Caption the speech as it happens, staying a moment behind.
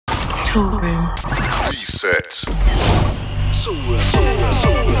Toolroom. Reset.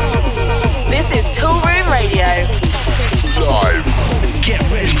 This is Toolroom Radio. Live. Get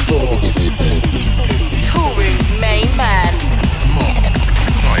ready for Toolroom's main man,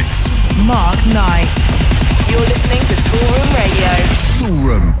 Mark Knight. You're listening to Toolroom Radio.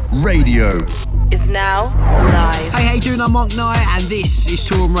 Toolroom Radio Is now live. Hey, how you doing? I'm Mark Knight, and this is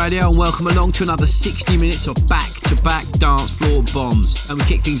Toolroom Radio, and welcome along to another 60 minutes of back-to-back dance floor bombs. And we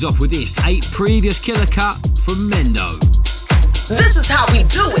kick things off with this 8 previous killer cut from Mendo. This is how we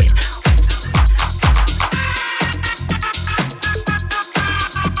do it.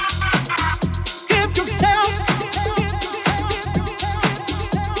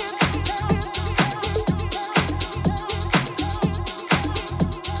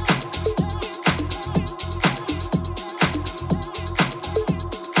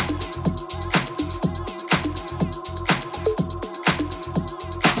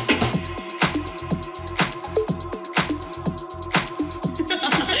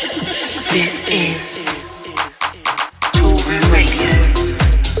 This is Toolroom Radio.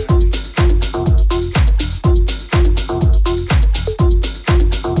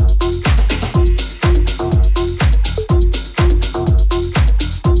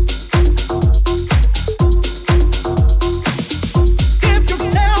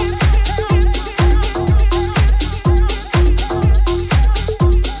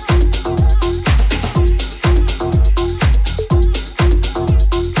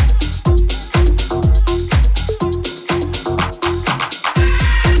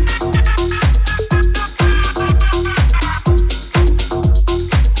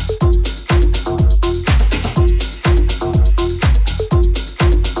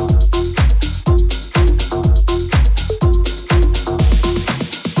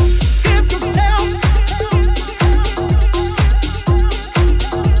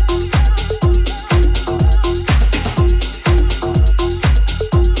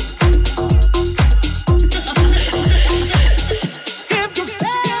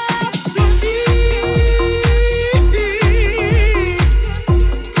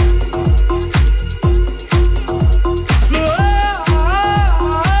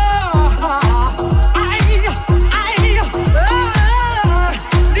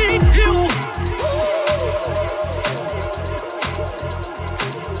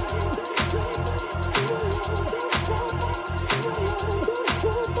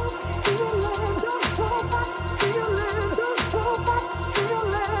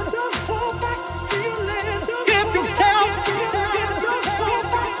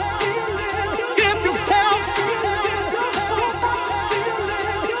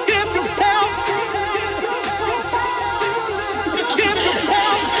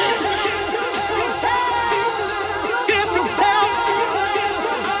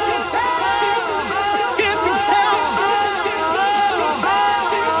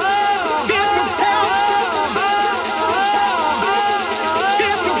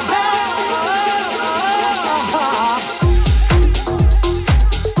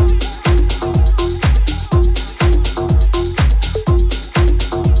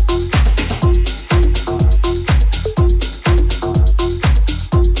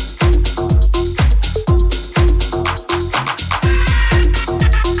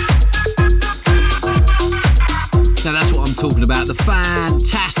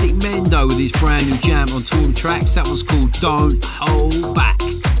 That one's called Don't Hold Back.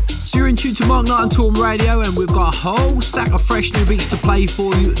 So you're in tune to Mark Knight on Toolroom Radio, and we've got a whole stack of fresh new beats to play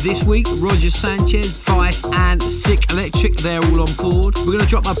for you this week. Roger Sanchez, Vice and Sick Electric, they're all on board. We're going to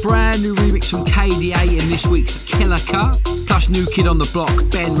drop a brand new remix from KDA in this week's Killer Cut. Plus new kid on the block,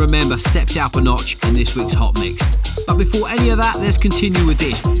 Ben Remember, steps up a notch in this week's Hot Mix. But before any of that, let's continue with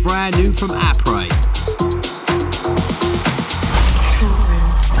this, brand new from Apre.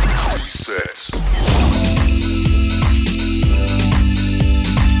 Reset.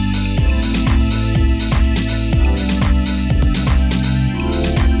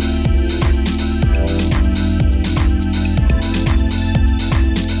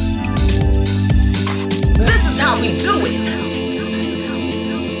 We do it.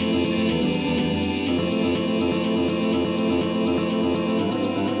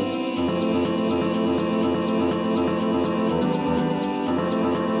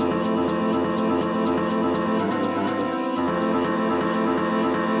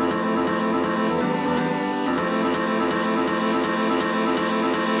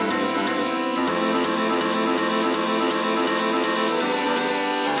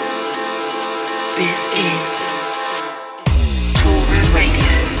 This is Toolroom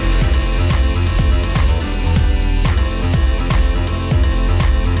Radio.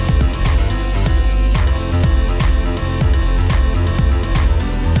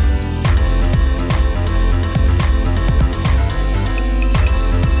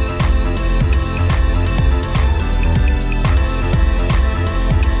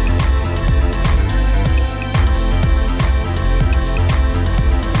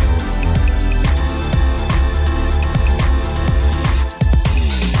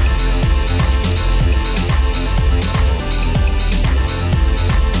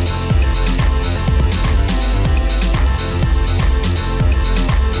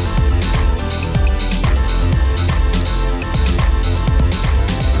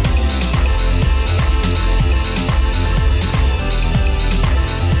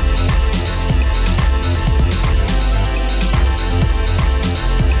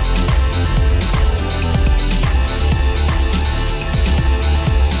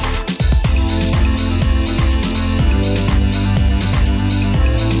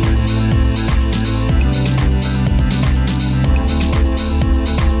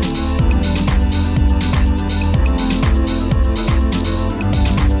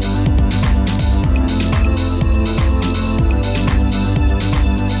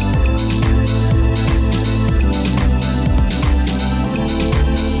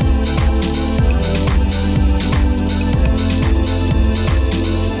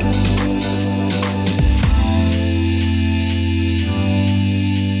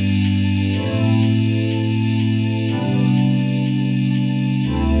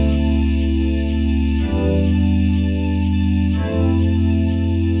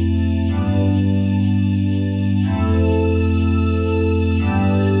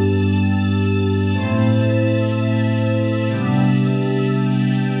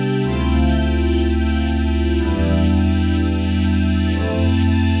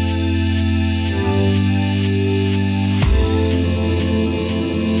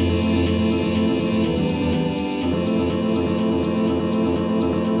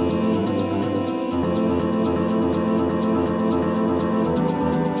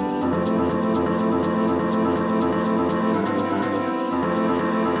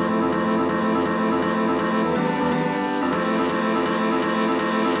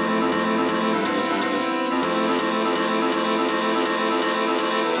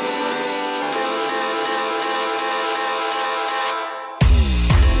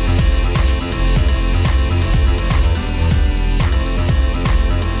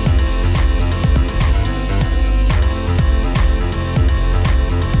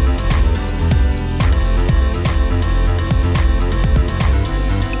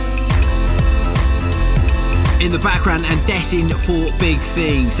 in the background and destined for big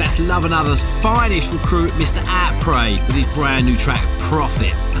things. That's Love and Others' finest recruit, Mr. Atpray, with his brand new track,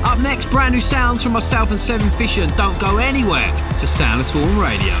 Profit. Up next, brand new sounds from myself and Seven Fisher, and don't go anywhere. It's the sound of Toolroom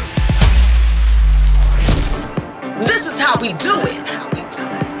Radio. This is how we do it.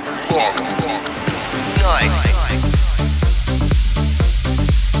 Night.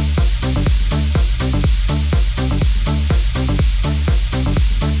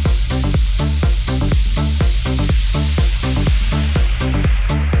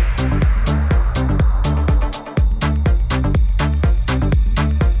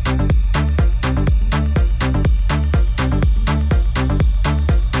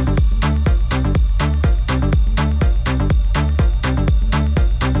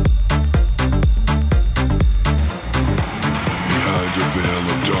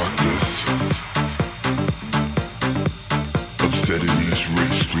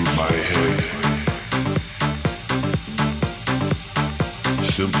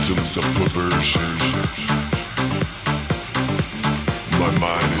 Symptoms of perversion. My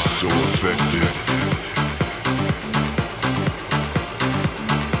mind is so affected.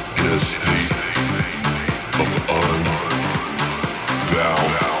 In a state of unbound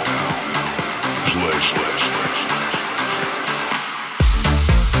pleasure.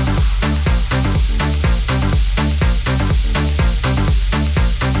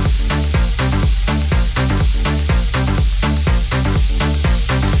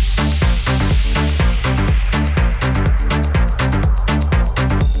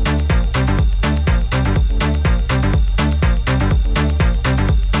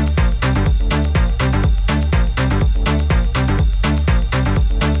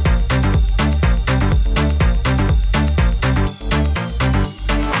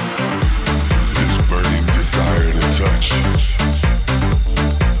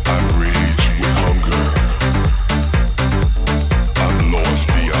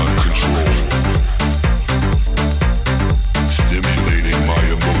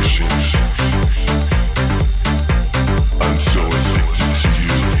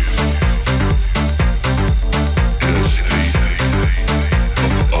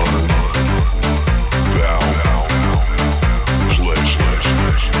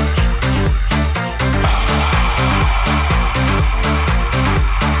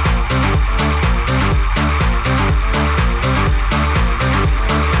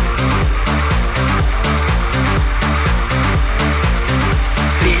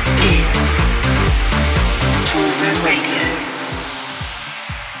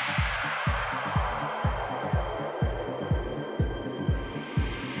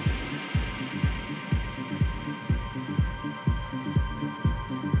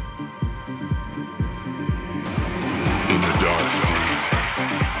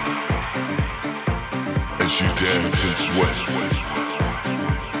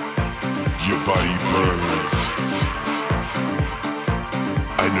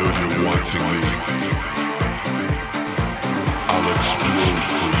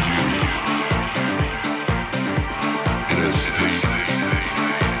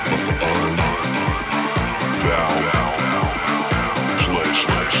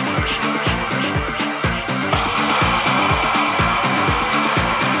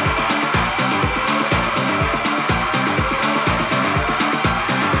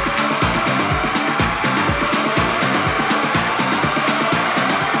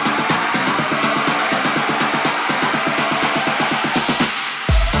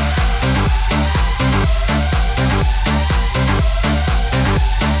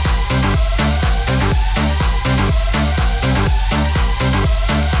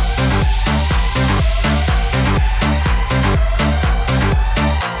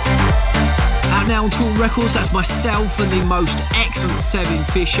 Records, that's myself and the most excellent Seven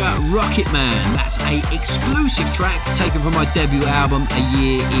Fisher, Rocket Man. That's a exclusive track taken from my debut album, A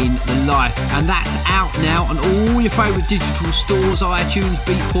Year in the Life, and that's out now on all your favourite digital stores, iTunes,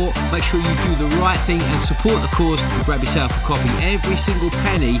 Beatport. Make sure you do the right thing and support the cause and grab yourself a copy. Every single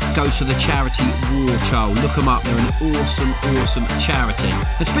penny goes to the charity War Child. Look them up, they're an awesome charity.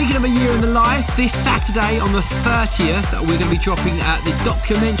 And speaking of A Year in the Life, this Saturday on the 30th we're going to be dropping the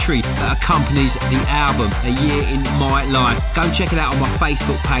documentary that accompanies the album, A Year in My Life. Go check it out on my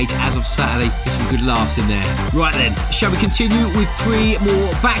Facebook page as of Saturday. There's some good laughs in there. Right then, shall we continue with 3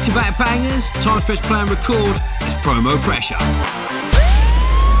 more back-to-back bangers? Time to press play and record. It's Promo Pressure.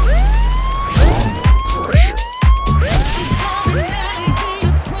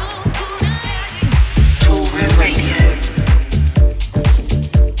 Toolroom Radio.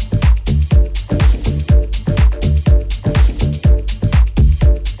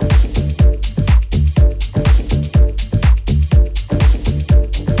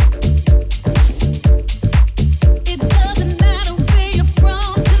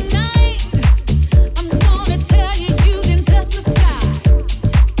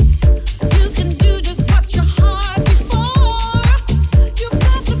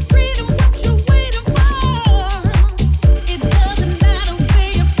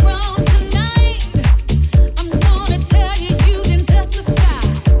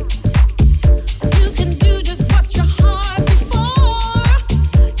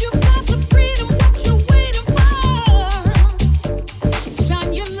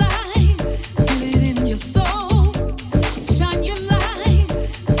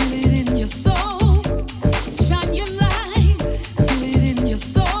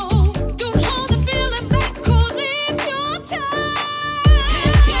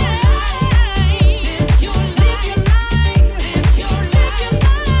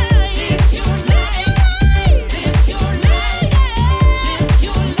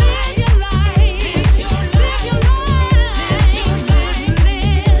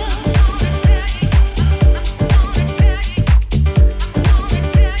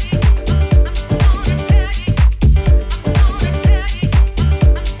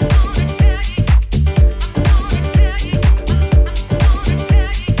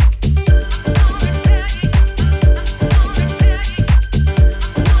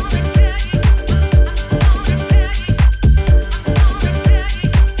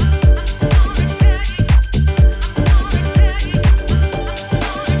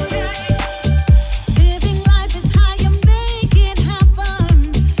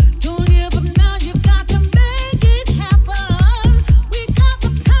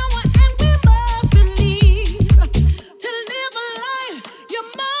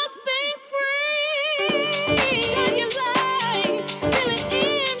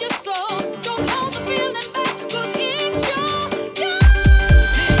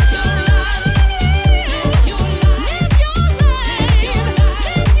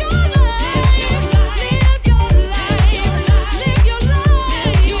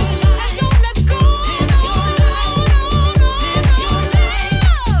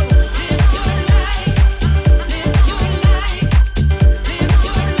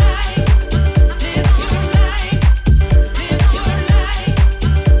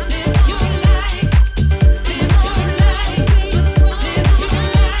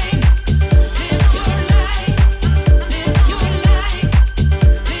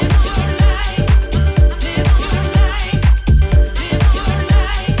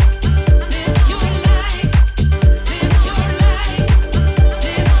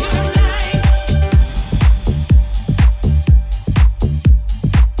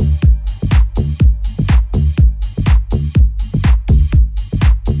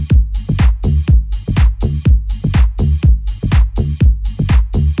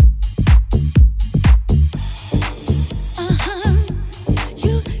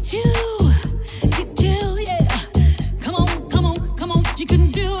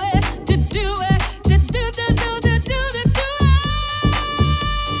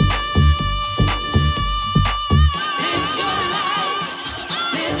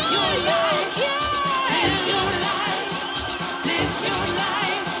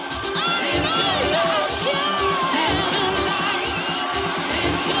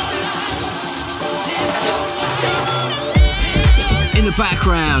 the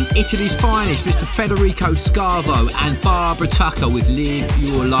background, Italy's finest, Mr. Federico Scavo and Barbara Tucker with Live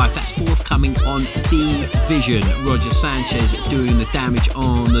Your Life. That's forthcoming on D-Vision. Roger Sanchez doing the damage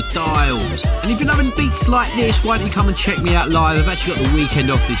on the dials. And if you're loving beats like this, why don't you come and check me out live? I've actually got the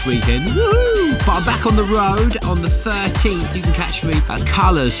weekend off this weekend. Woohoo! But I'm back on the road on the 13th. You can catch me at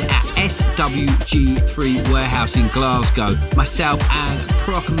Colours at SWG3 Warehouse in Glasgow. Myself and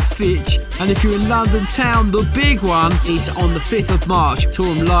Proc and Fitch. And if you're in London town, the big one is on the 5th of March.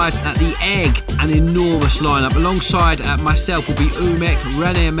 Toolroom Live at the Egg. An enormous lineup. Alongside myself will be Umek,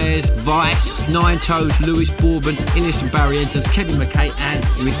 René Amez, Vice, Nine Toes, Lewis Bourbon, Illis and Barrientos, Kevin McKay and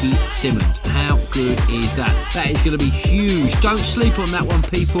Ricky Simmons. How good is that? That is going to be huge. Don't sleep on that one,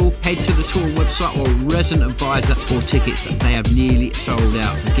 people. Head to the Toolroom website or Resident Advisor for tickets. They have nearly sold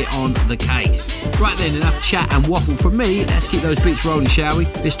out, so get on the case. Right then, enough chat and waffle from me. Let's keep those beats rolling, shall we?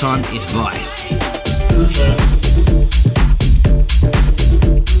 This time it's Vice.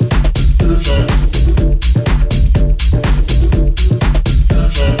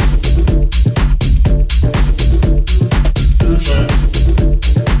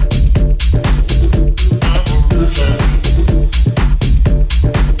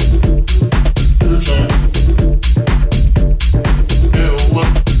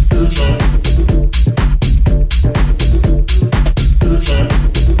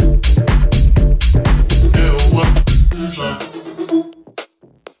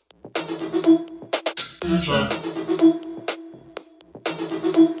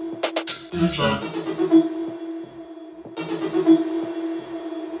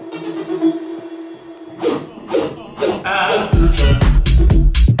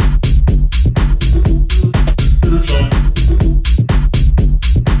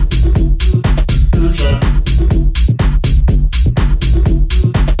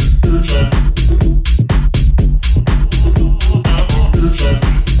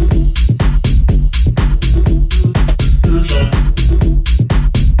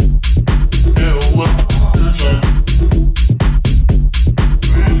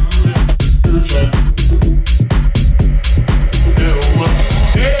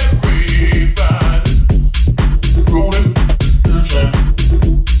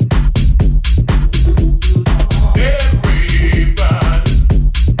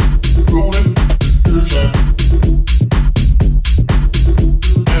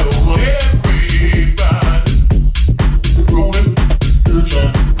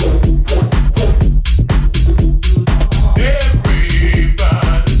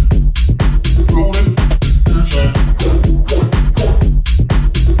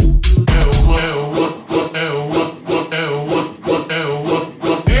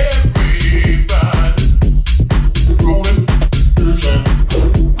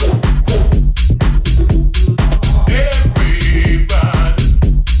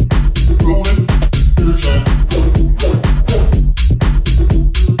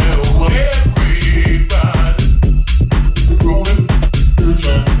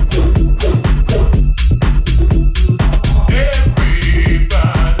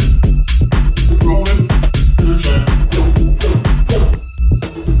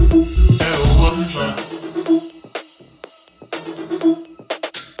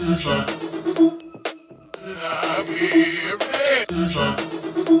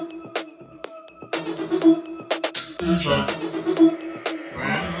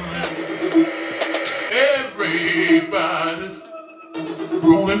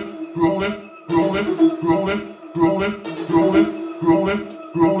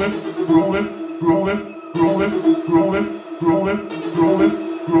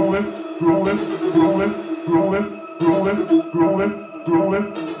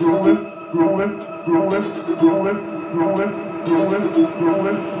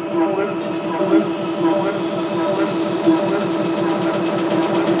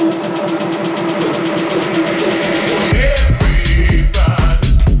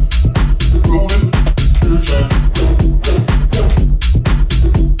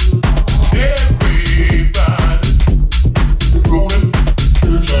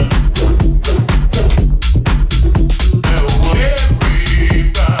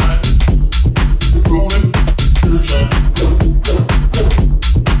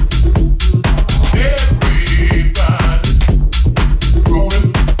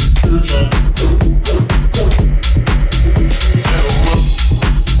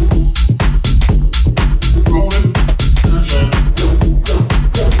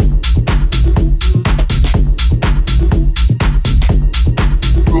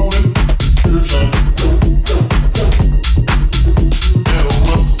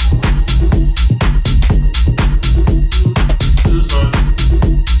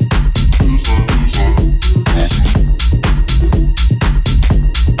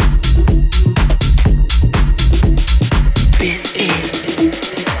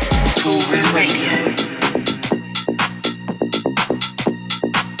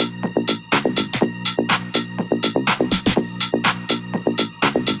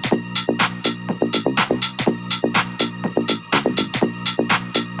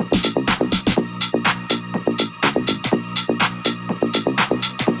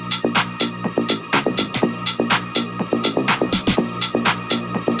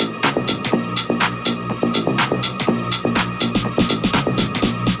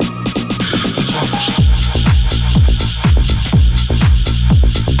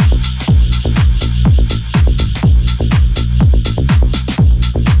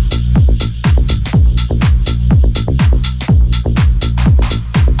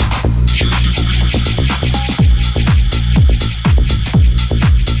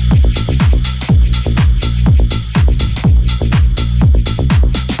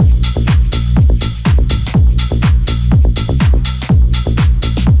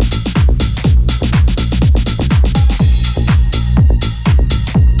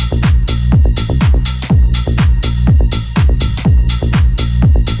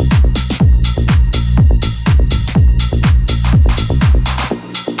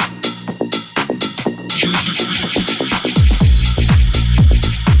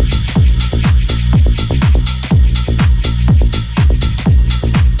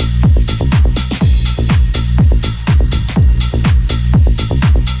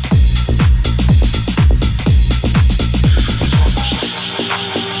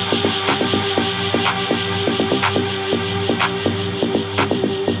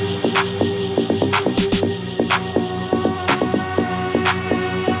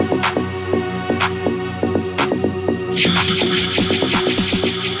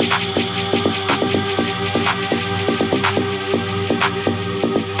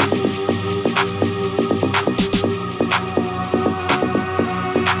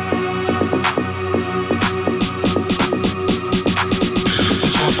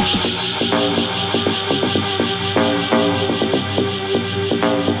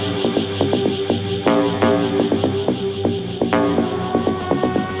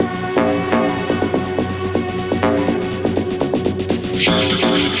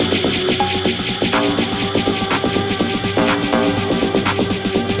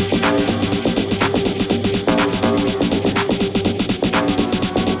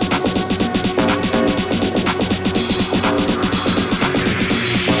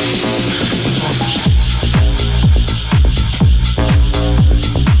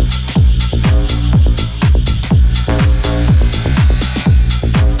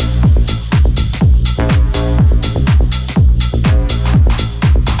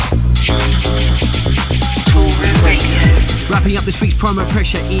 up this week's Promo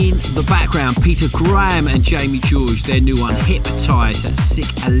Pressure in the background, Peter Graham and Jamie George, their new one, Hypnotise, that sick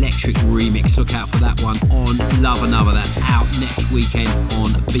electric remix. Look out for that one on Love Another. That's out next weekend on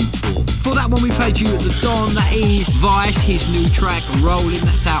Beatport. For that one, we played you at the Dawn. That is Vice, his new track, Rolling.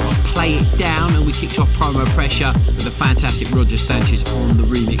 That's out on Play It Down. And we kicked off Promo Pressure with the fantastic Roger Sanchez on the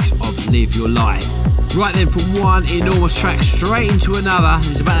remix of Live Your Life. Right then, from one enormous track straight into another.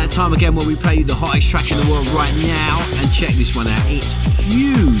 It's about that time again where we play you the hottest track in the world right now. And check this one out, it's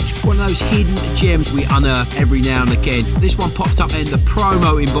huge. One of those hidden gems we unearth every now and again. This one popped up in the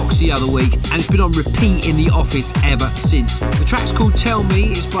promo inbox the other week, and it's been on repeat in the office ever since. The track's called Tell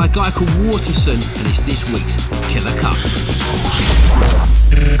Me, it's by a guy called Waterson, and it's this week's Killer Cut.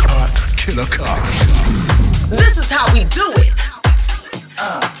 Killer Cut. This is how we do it.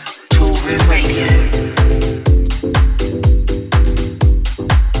 Toolroom Radio.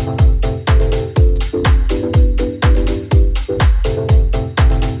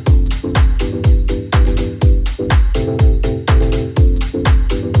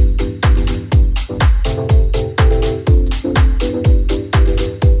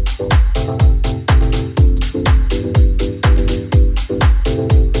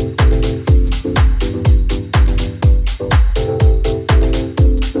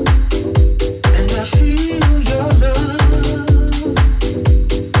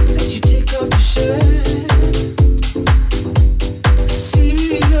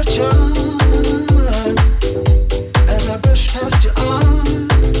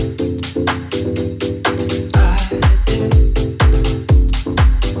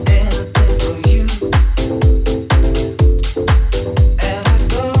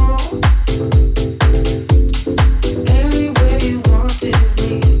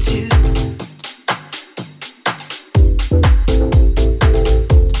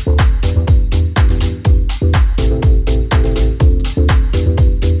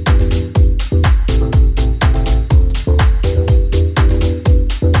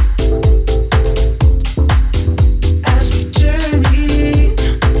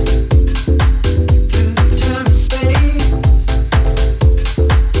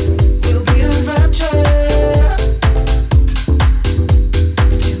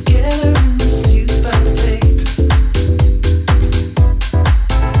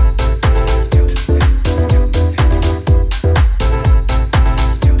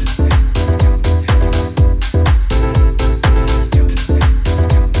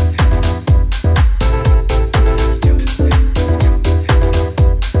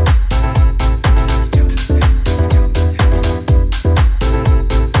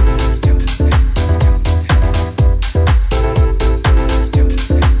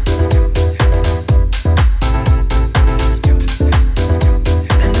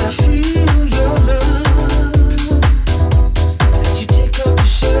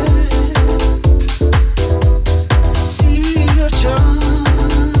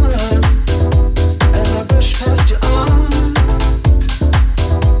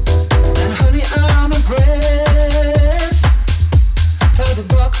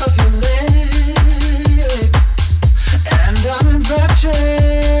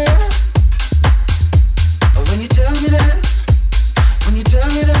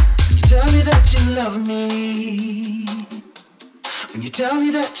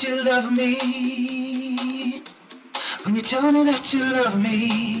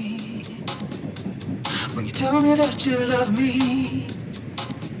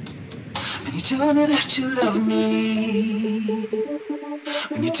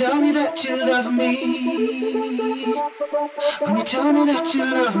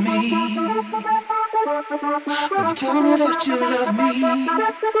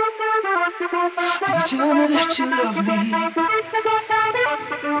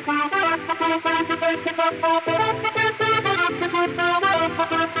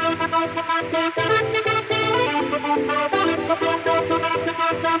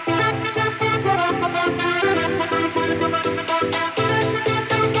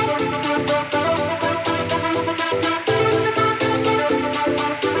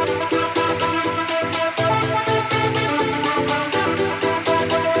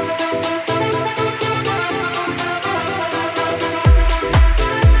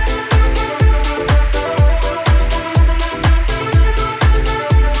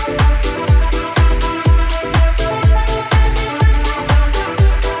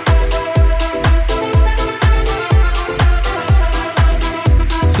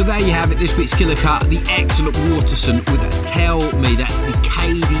 This week's Killer Cut, the excellent Waterson with Tell Me. That's the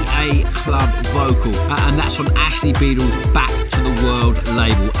KDA Club vocal, and that's on Ashley Beadle's Back to the World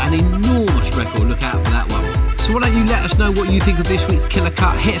label. An enormous record, look out for that one. So So why don't you let us know what you think of this week's Killer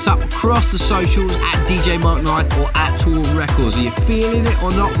Cut? Hit us up across the socials at DJ Mark Knight or at Toolroom Records. Are you feeling it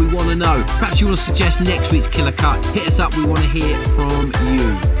or not? We want to know. Perhaps you want to suggest next week's Killer Cut. Hit us up, we want to hear from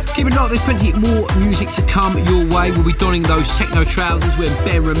you. Keep it locked, there's plenty more music to come your way. We'll be donning those techno trousers when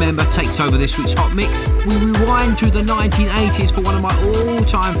Ben Remember takes over this week's Hot Mix. We rewind to the 1980s for one of my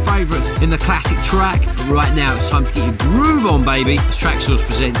all-time favourites in the classic track. But right now it's time to get your groove on, baby, as Traxsource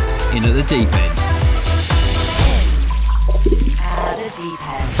presents In at the Deep End. At the Deep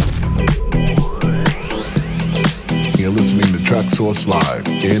End. You're listening to Traxsource Live,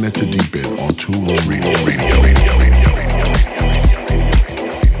 In at the Deep End on Toolroom Radio.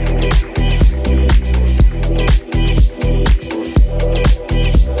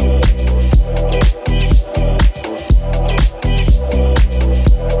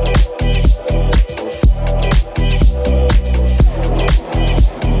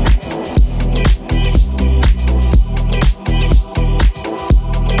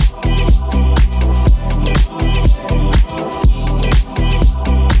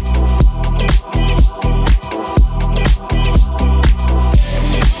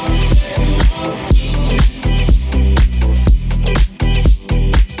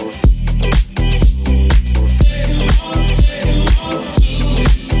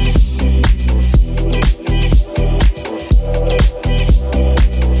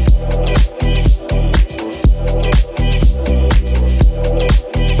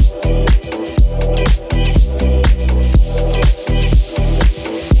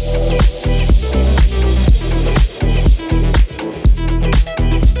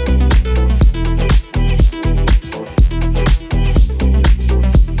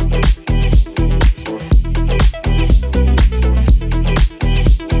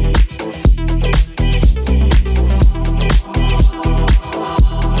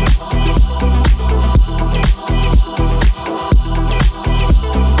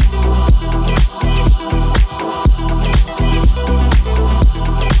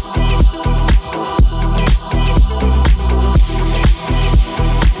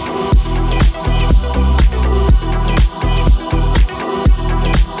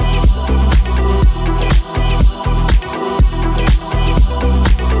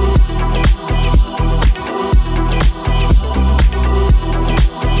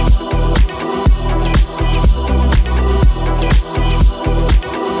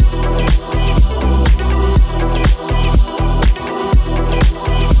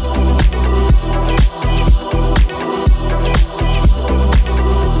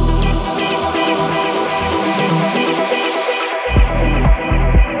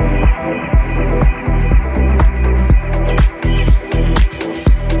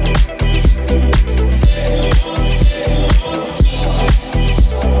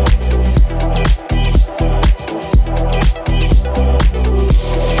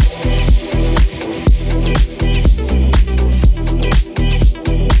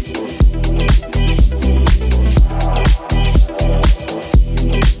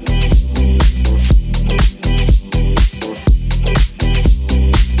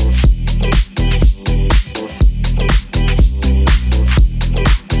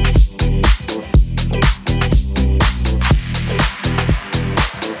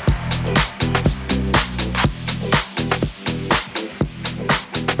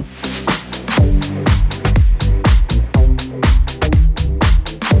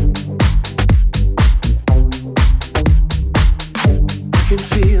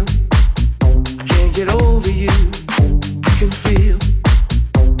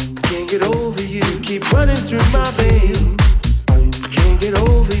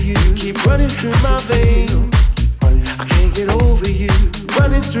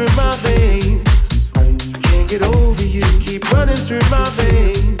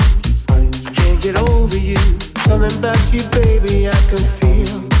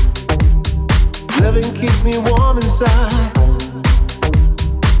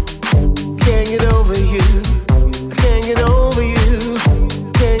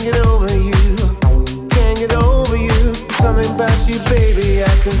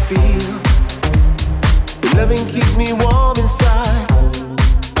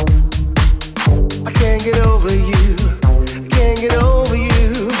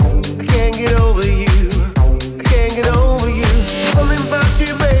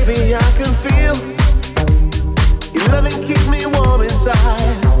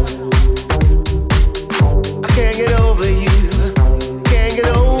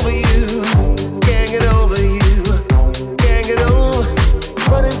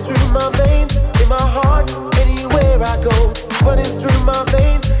 Running through my veins, in my heart, anywhere I go.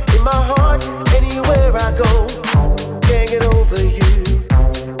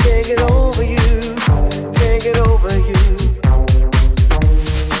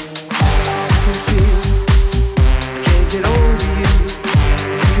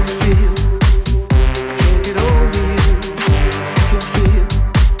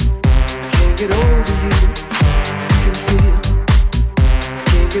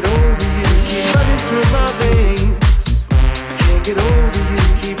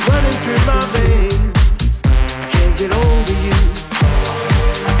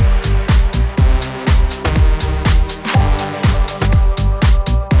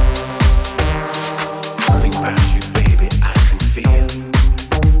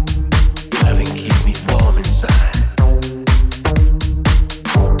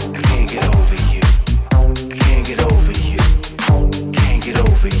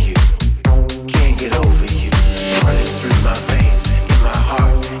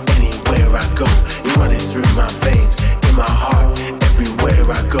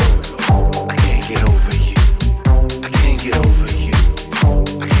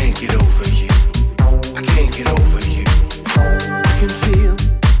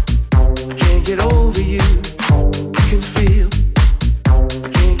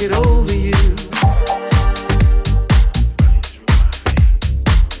 get over you.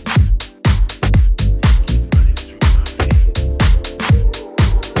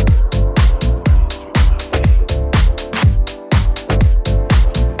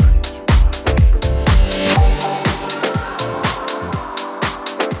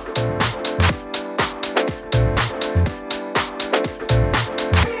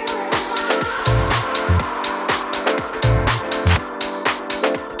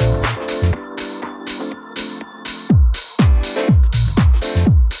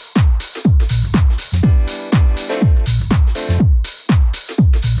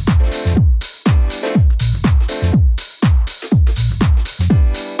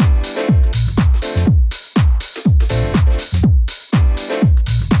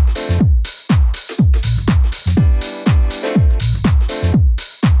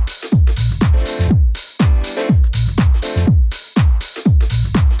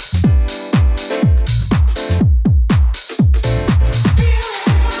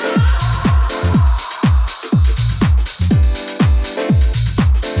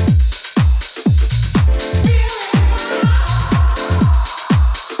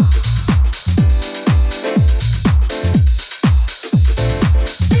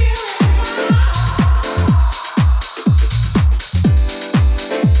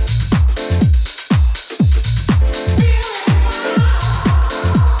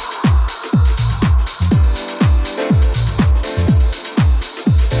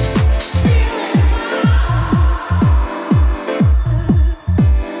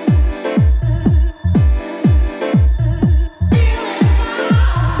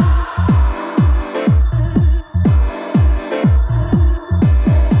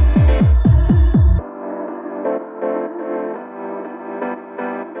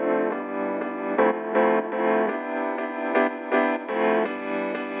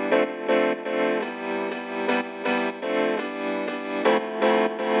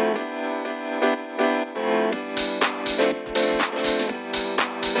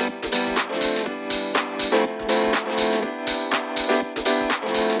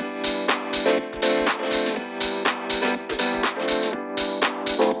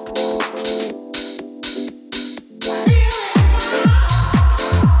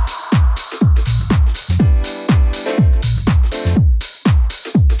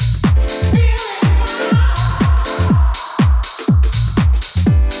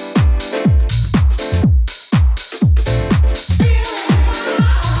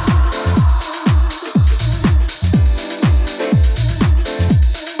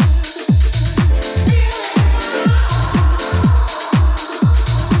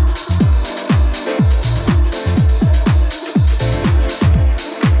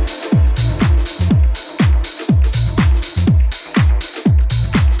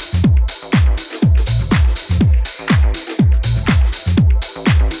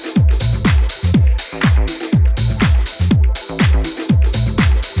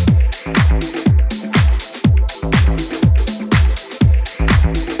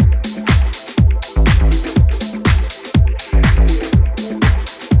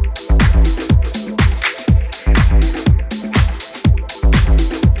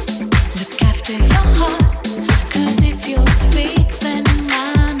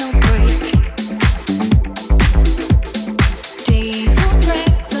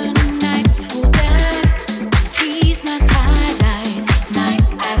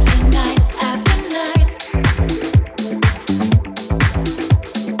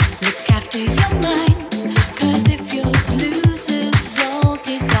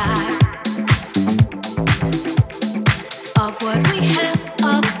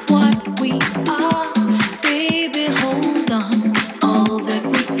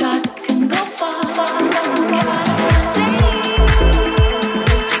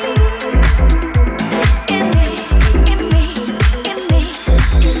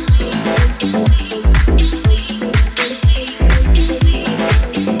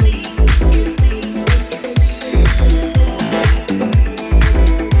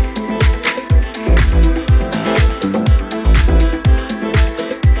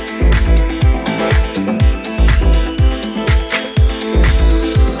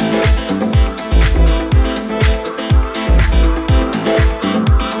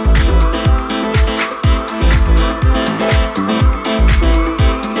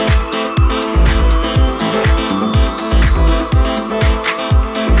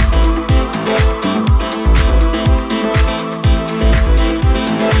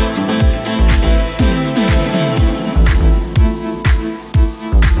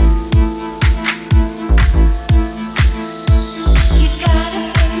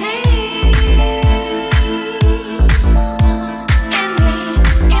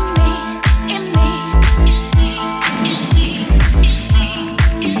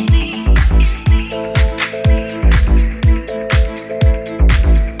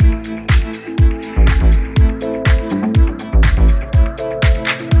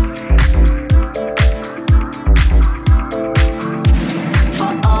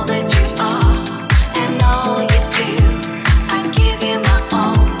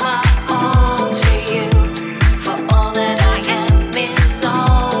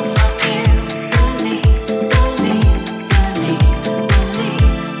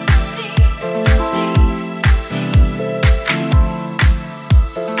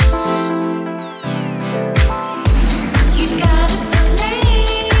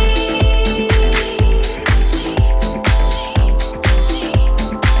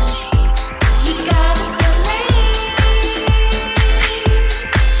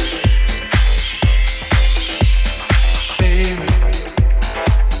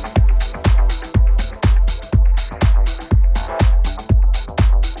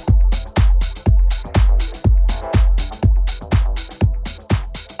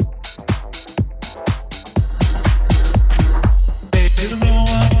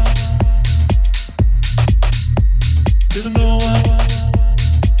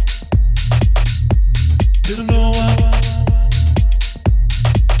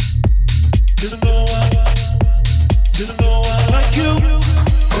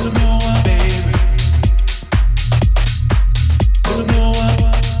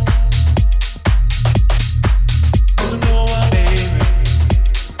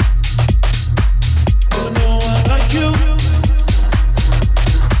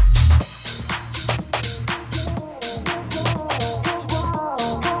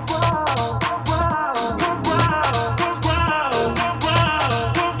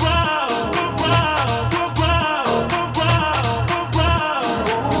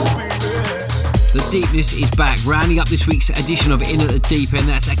 Deepness is back, rounding up this week's edition of In at the Deep End.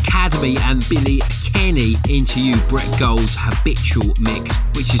 That's Academy and Billy Kenny Into You, Brett Gold's Habitual Mix,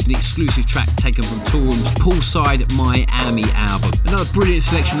 which is an exclusive track taken from Toolroom's Poolside Miami album. Another brilliant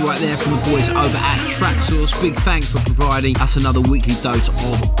selection right there from the boys over at Tracksource. Big thanks for providing us another weekly dose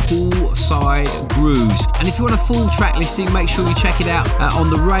of Poolside Grooves. And if you want a full track listing, make sure you check it out on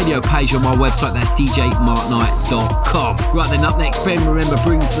the radio page on my website. That's djmarknight.com. Right then, up next, Ben Remember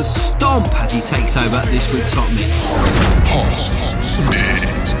brings the stomp as he takes over this week's Hot Mix. Hot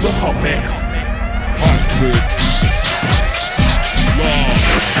Mix. The Hot Mix.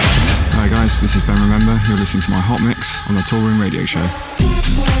 Hi guys, this is Ben Remember. You're listening to my Hot Mix on the Toolroom Radio Show.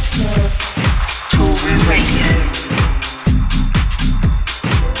 Toolroom Radio.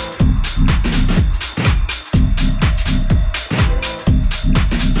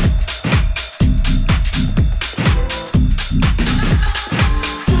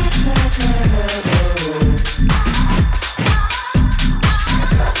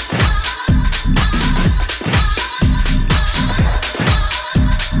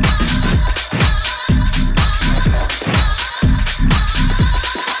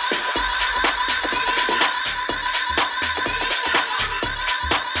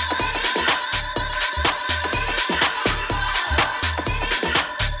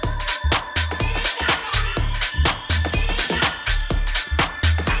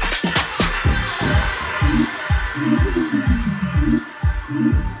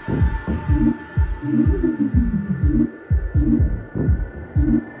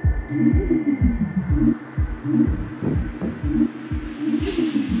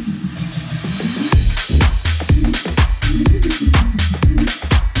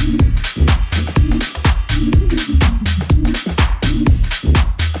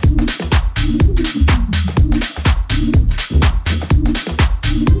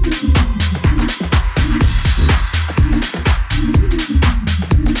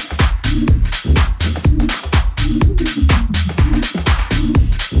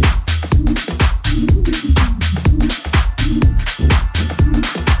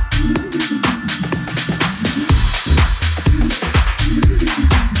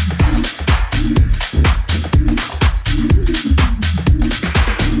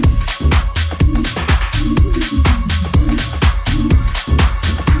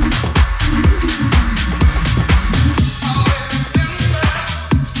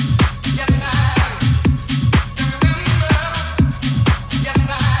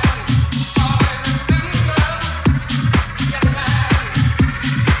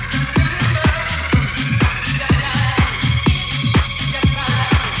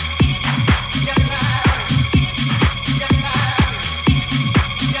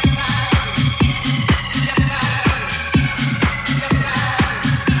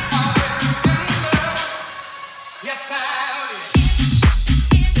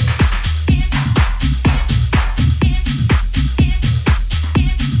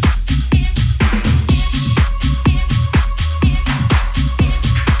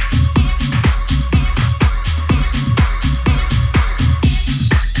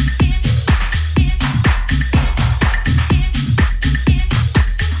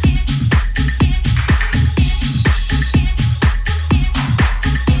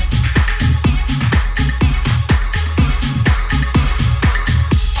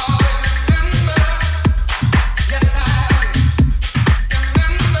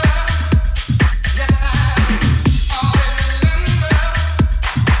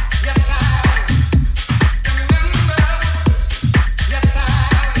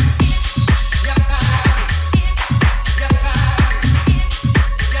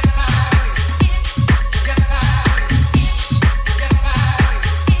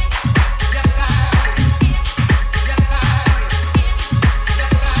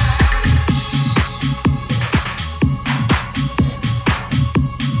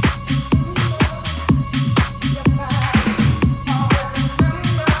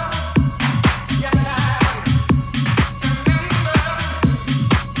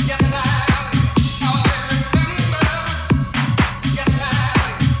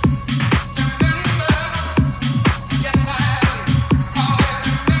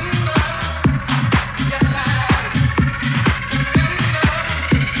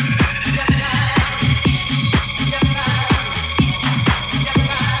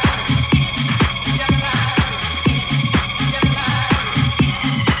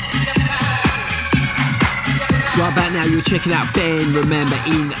 You're checking out Ben Remember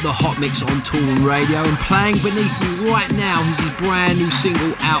in the Hot Mix on Toolroom Radio, and playing beneath me right now is his brand new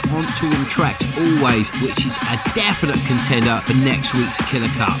single out on Toolroom Tracks, Always, which is a definite contender for next week's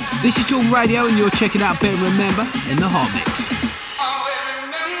Killer Cup. This is Toolroom Radio, and you're checking out Ben Remember in the Hot Mix.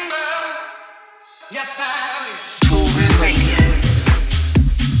 Yes, I am. Toolroom Radio.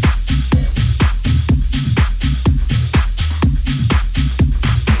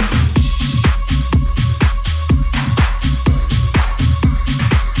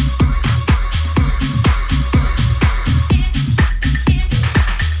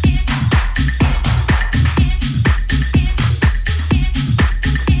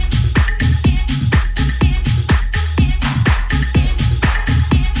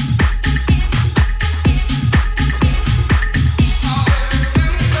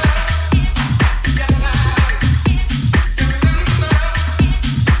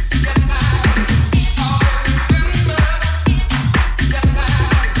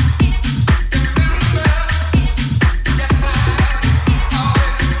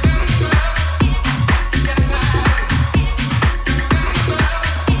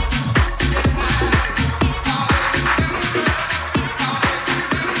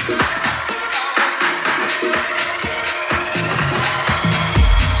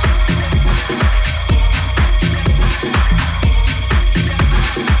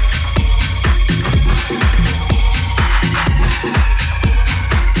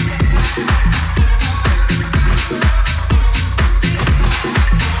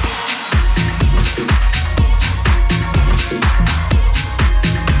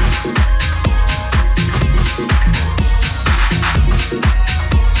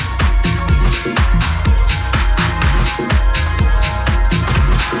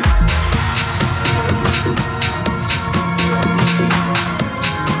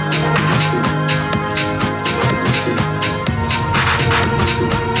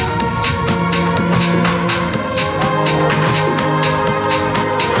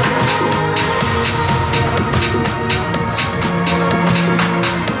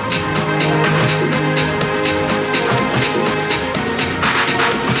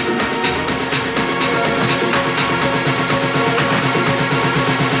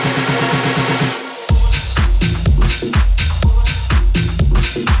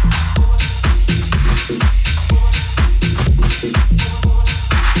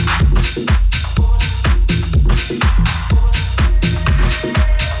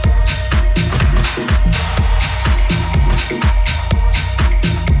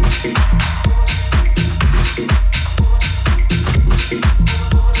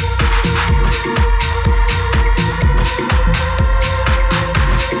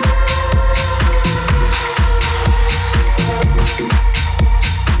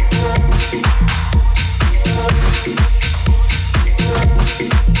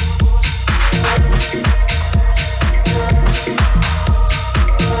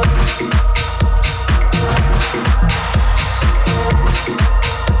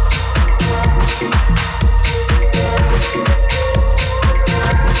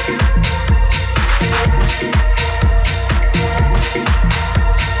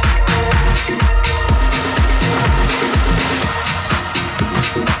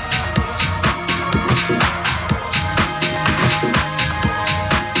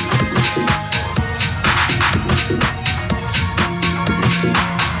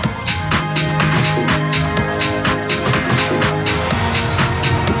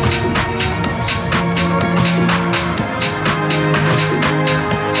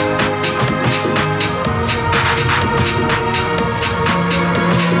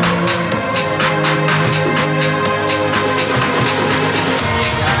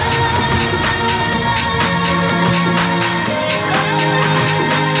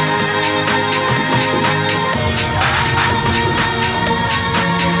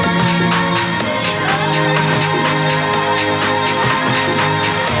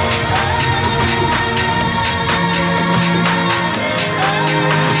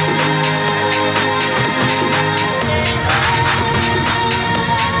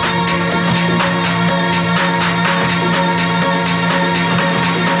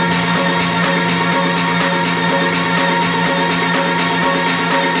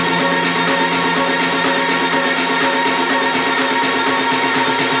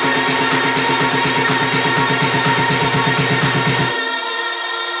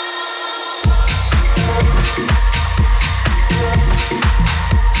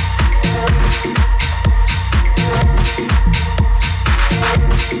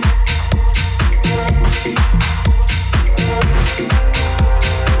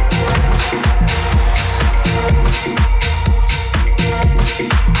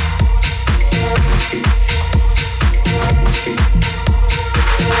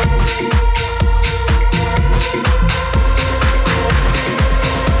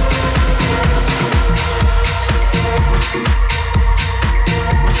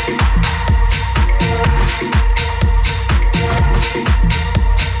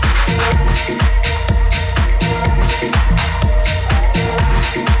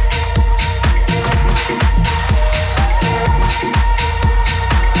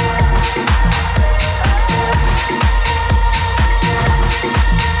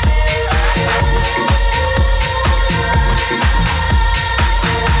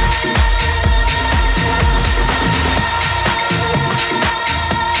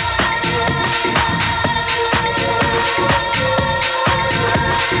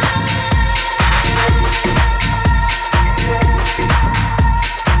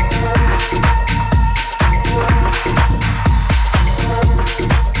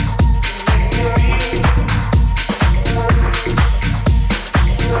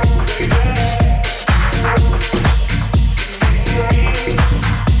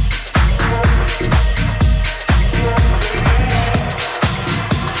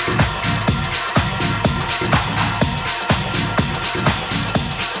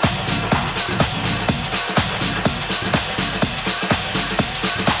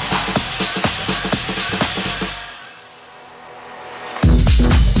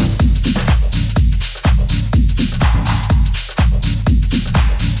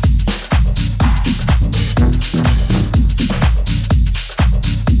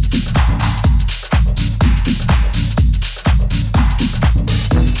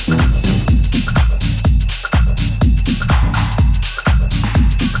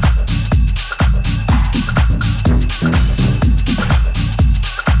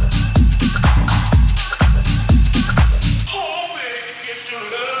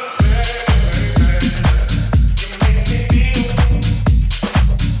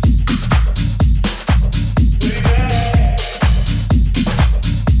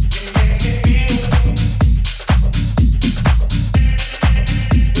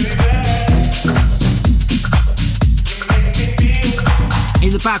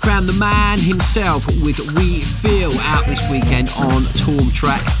 background, the man himself with We Feel out this weekend on Toolroom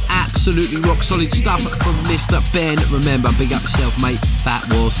Tracks. Absolutely rock solid stuff from Mr. Ben. Remember, big up yourself, mate. That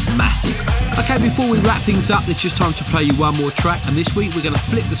was massive. Okay, before we wrap things up, it's just time to play you one more track. And this week we're going to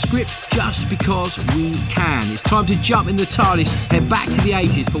flip the script just because we can. It's time to jump in the TARDIS, head back to the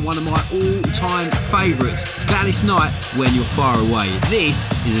 80s for one of my all-time favourites, Gladys Knight, When You're Far Away.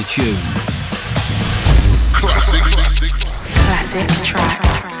 This is a tune. Classic track.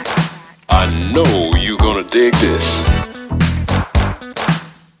 I know you're gonna dig this.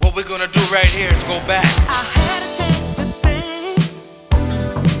 What we're gonna do right here is go back. I had a chance to think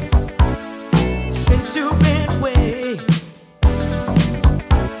since you've been away.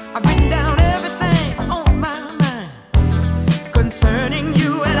 I've written down everything on my mind concerning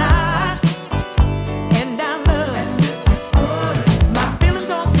you and I.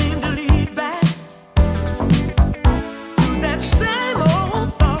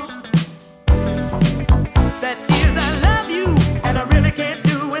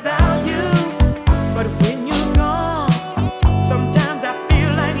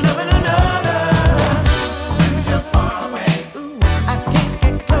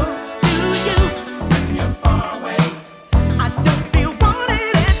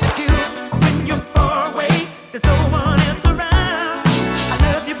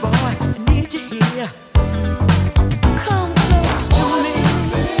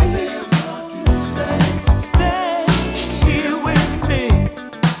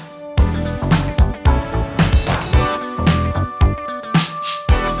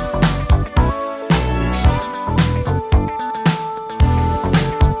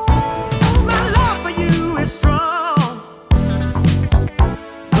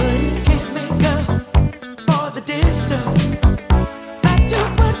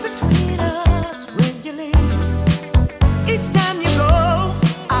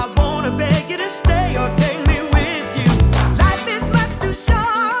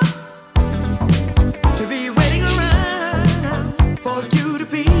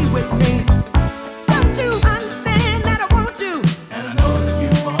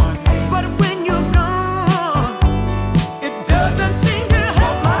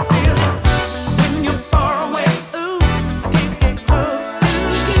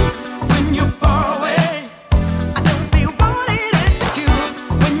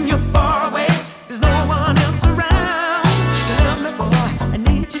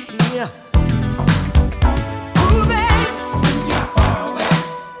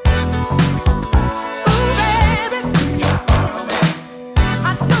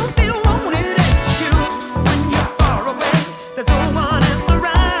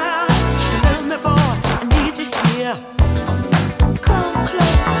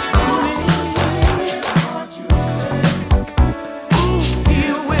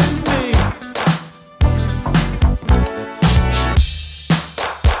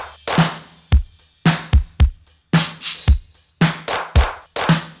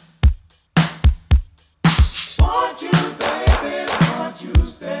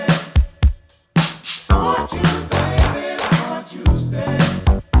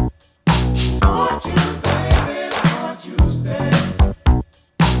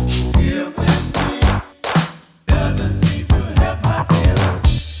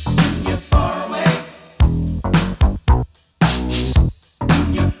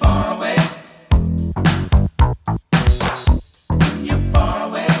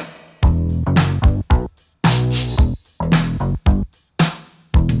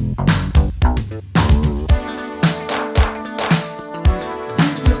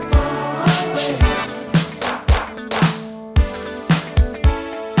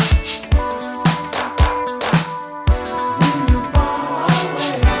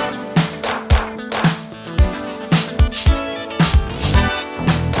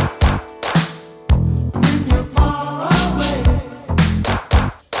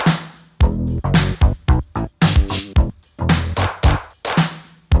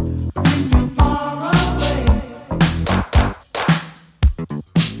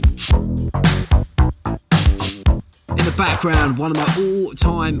 Background, one of my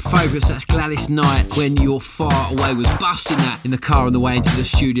all-time favourites, that's Gladys Knight, When You're Far Away. Was busting that in the car on the way into the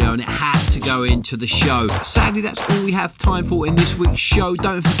studio and it had to go into the show. Sadly, that's all we have time for in this week's show.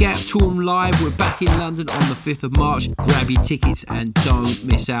 Don't forget, Toolroom Live, we're back in London on the 5th of March. Grab your tickets and don't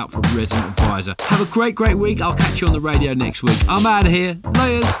miss out from Resident Advisor. Have a great week. I'll catch you on the radio next week. I'm out of here.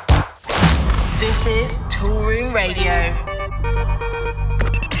 Layers. This is Toolroom Radio.